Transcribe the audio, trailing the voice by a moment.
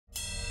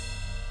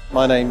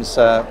My name's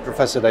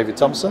Professor David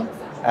Thompson,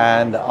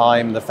 and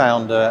I'm the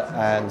founder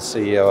and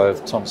CEO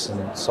of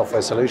Thompson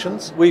Software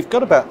Solutions. We've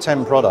got about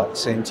 10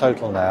 products in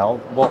total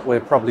now. What we're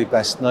probably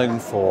best known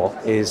for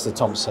is the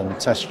Thompson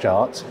test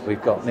chart.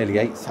 We've got nearly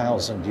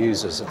 8,000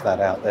 users of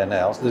that out there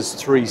now. There's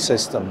 3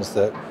 systems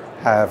that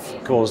have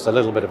caused a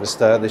little bit of a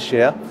stir this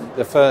year.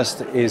 The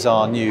first is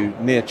our new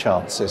near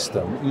chart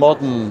system.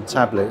 Modern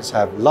tablets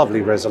have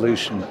lovely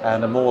resolution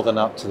and are more than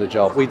up to the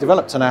job. We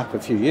developed an app a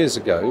few years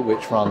ago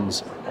which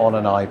runs on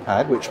an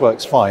iPad, which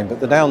works fine,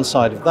 but the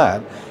downside of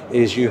that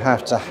is you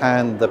have to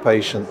hand the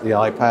patient the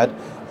iPad,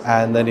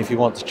 and then if you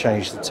want to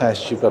change the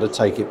test, you've got to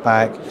take it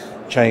back,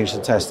 change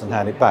the test and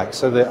hand it back.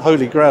 So the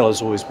holy grail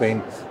has always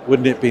been,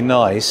 wouldn't it be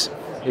nice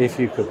if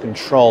you could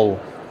control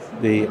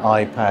the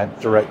iPad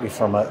directly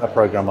from a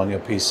program on your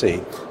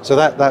PC. So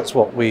that's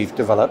what we've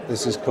developed.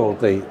 This is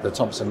called the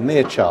Thompson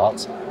Near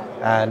Chart,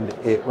 and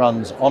it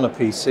runs on a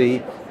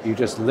PC. You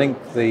just link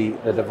the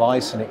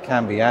device, and it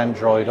can be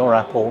Android or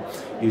Apple.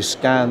 You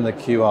scan the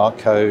QR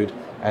code,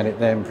 and it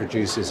then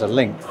produces a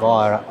link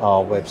via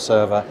our web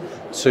server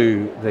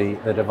to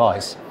the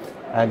device.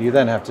 And you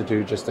then have to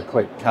do just a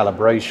quick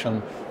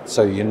calibration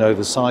so you know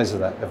the size of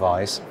that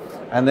device.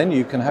 And then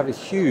you can have a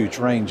huge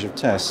range of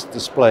tests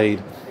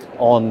displayed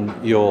on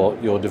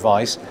your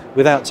device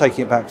without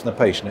taking it back from the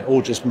patient. It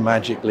all just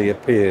magically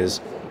appears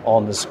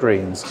on the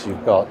screens.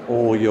 You've got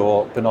all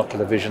your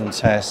binocular vision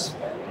tests,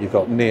 you've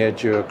got near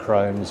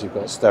duochromes, you've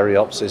got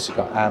stereopsis, you've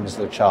got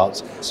Amsler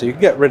charts. So you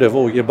can get rid of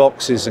all your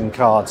boxes and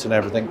cards and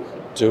everything,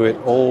 do it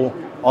all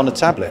on a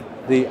tablet.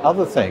 The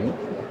other thing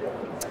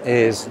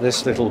is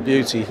this little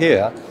beauty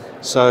here.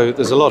 So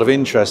there's a lot of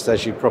interest,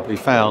 as you probably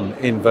found,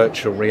 in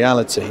virtual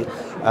reality.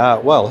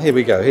 Well, here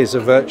we go. Here's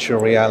a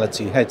virtual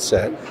reality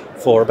headset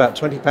for about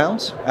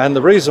 £20. And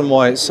the reason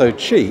why it's so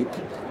cheap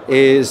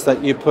is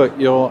that you put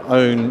your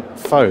own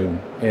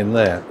phone in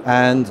there.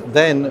 And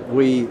then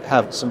we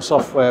have some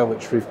software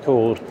which we've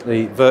called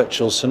the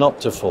virtual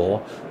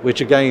synoptophore,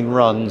 which again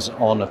runs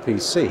on a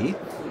PC.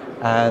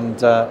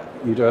 And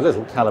you do a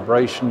little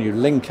calibration, you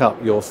link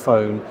up your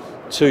phone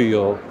to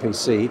your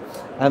PC,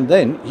 and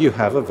then you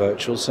have a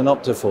virtual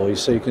synoptophore.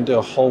 So you can do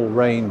a whole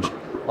range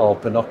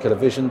of binocular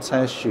vision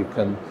tests. You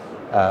can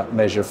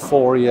measure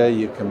phoria,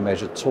 you can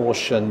measure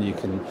torsion, you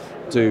can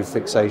do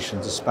fixation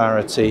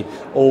disparity,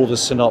 all the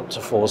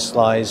synoptophore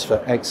slides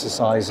for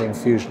exercising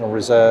fusional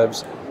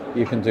reserves.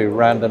 You can do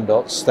random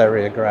dot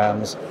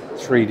stereograms,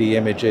 3D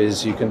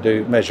images. You can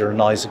measure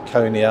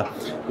anisoconia,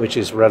 which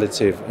is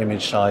relative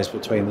image size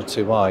between the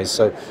two eyes.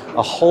 So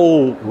a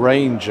whole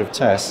range of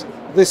tests.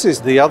 This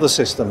is the other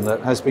system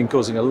that has been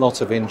causing a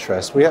lot of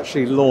interest. We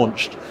actually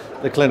launched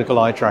the clinical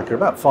eye tracker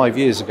about 5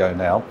 years ago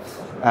now.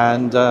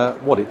 And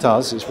what it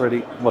does is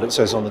really what it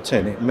says on the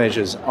tin. It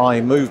measures eye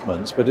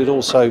movements, but it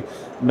also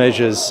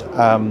measures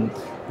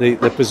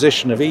the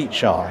position of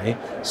each eye.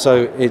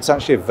 So it's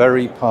actually a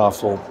very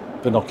powerful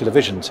binocular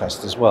vision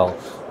test as well,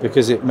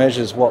 because it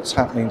measures what's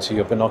happening to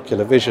your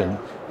binocular vision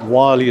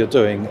while you're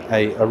doing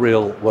a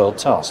real world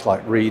task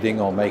like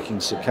reading or making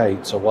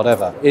saccades or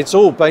whatever. It's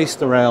all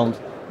based around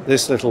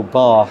this little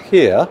bar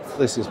here.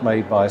 This is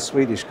made by a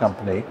Swedish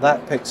company.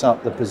 That picks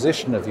up the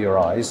position of your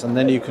eyes, and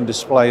then you can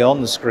display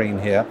on the screen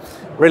here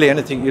really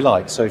anything you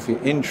like. So if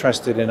you're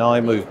interested in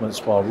eye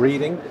movements while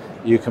reading,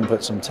 you can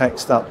put some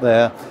text up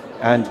there,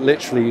 and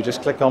literally you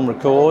just click on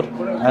record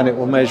and it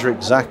will measure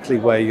exactly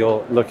where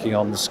you're looking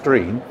on the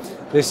screen.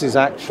 This is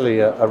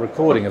actually a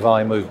recording of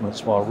eye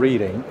movements while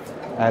reading,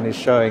 and is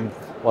showing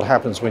what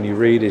happens when you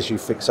read is you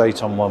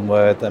fixate on one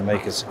word, then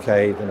make a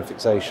saccade, then a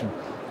fixation,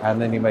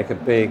 and then you make a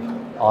big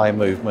eye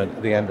movement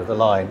at the end of the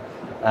line.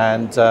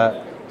 And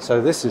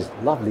so this is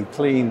lovely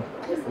clean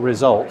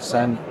results,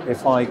 and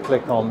if I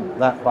click on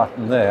that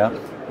button there,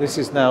 this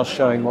is now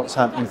showing what's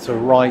happening to the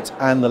right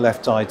and the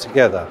left eye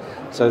together.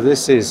 So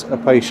this is a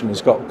patient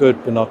who's got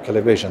good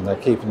binocular vision. They're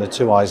keeping the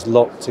two eyes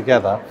locked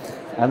together,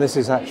 and this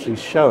is actually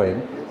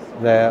showing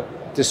their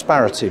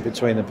disparity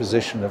between the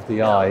position of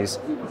the eyes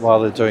while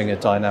they're doing a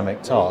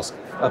dynamic task.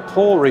 A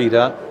poor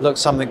reader looks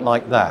something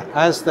like that.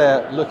 As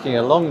they're looking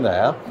along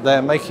there,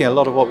 they're making a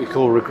lot of what we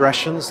call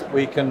regressions.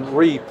 We can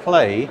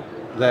replay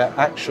their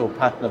actual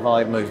pattern of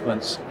eye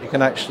movements. You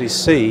can actually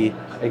see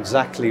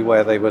exactly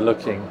where they were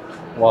looking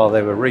while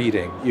they were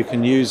reading. You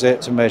can use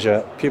it to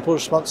measure pupil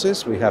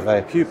responses. We have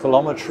a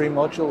pupillometry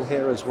module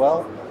here as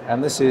well,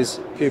 and this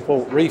is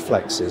pupil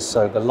reflexes.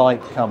 So the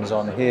light comes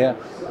on here,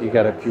 you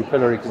get a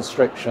pupillary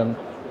constriction,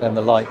 then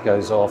the light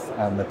goes off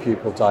and the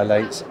pupil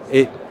dilates.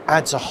 It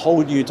adds a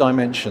whole new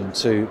dimension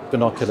to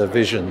binocular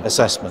vision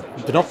assessment.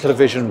 Binocular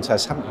vision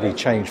tests haven't really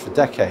changed for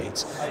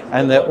decades,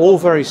 and they're all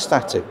very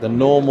static. The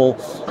normal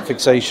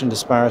fixation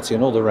disparity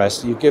and all the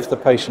rest, you give the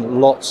patient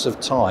lots of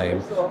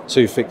time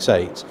to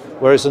fixate.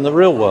 Whereas in the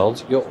real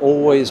world, you're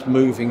always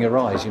moving your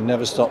eyes. You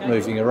never stop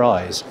moving your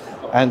eyes.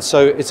 And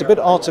so it's a bit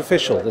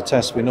artificial, the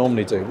test we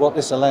normally do. What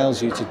this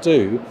allows you to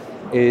do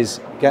is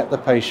get the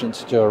patient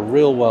to do a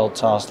real world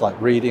task like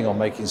reading or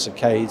making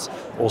saccades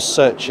or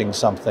searching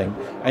something,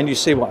 and you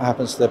see what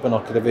happens to their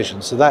binocular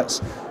vision. So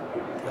that's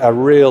a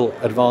real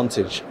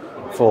advantage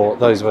for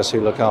those of us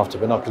who look after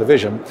binocular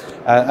vision.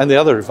 And the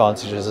other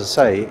advantage, as I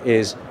say,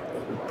 is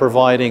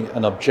providing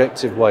an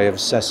objective way of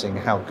assessing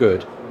how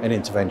good an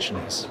intervention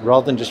is,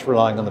 rather than just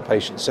relying on the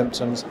patient's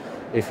symptoms.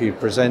 If you're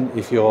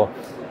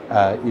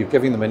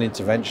giving them an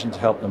intervention to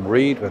help them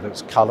read, whether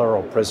it's colour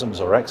or prisms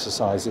or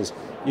exercises,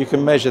 you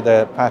can measure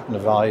their pattern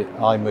of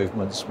eye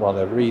movements while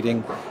they're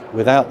reading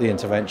without the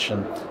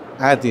intervention,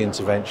 add the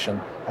intervention,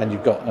 and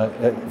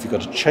if you've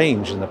got a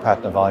change in the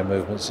pattern of eye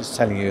movements, it's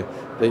telling you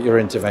that your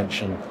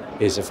intervention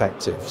is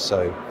effective.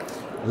 So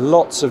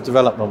lots of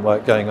development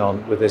work going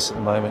on with this at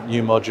the moment,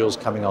 new modules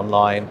coming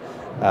online,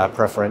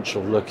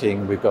 preferential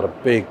looking. We've got a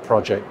big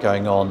project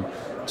going on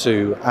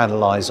to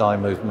analyse eye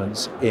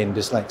movements in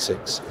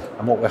dyslexics.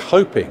 And what we're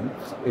hoping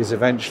is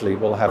eventually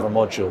we'll have a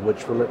module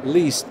which will at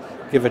least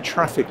give a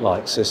traffic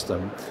light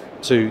system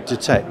to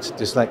detect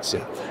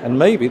dyslexia. And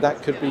maybe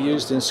that could be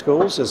used in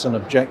schools as an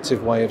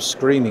objective way of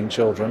screening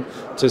children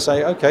to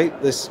say, okay,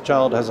 this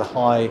child has a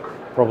high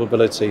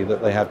probability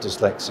that they have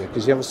dyslexia,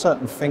 because you have a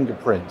certain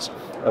fingerprint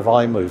of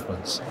eye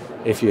movements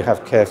if you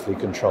have carefully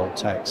controlled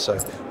text. So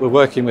we're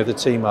working with a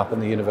team up in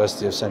the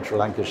University of Central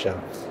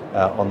Lancashire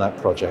on that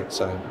project.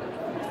 So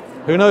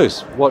who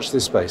knows? Watch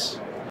this space.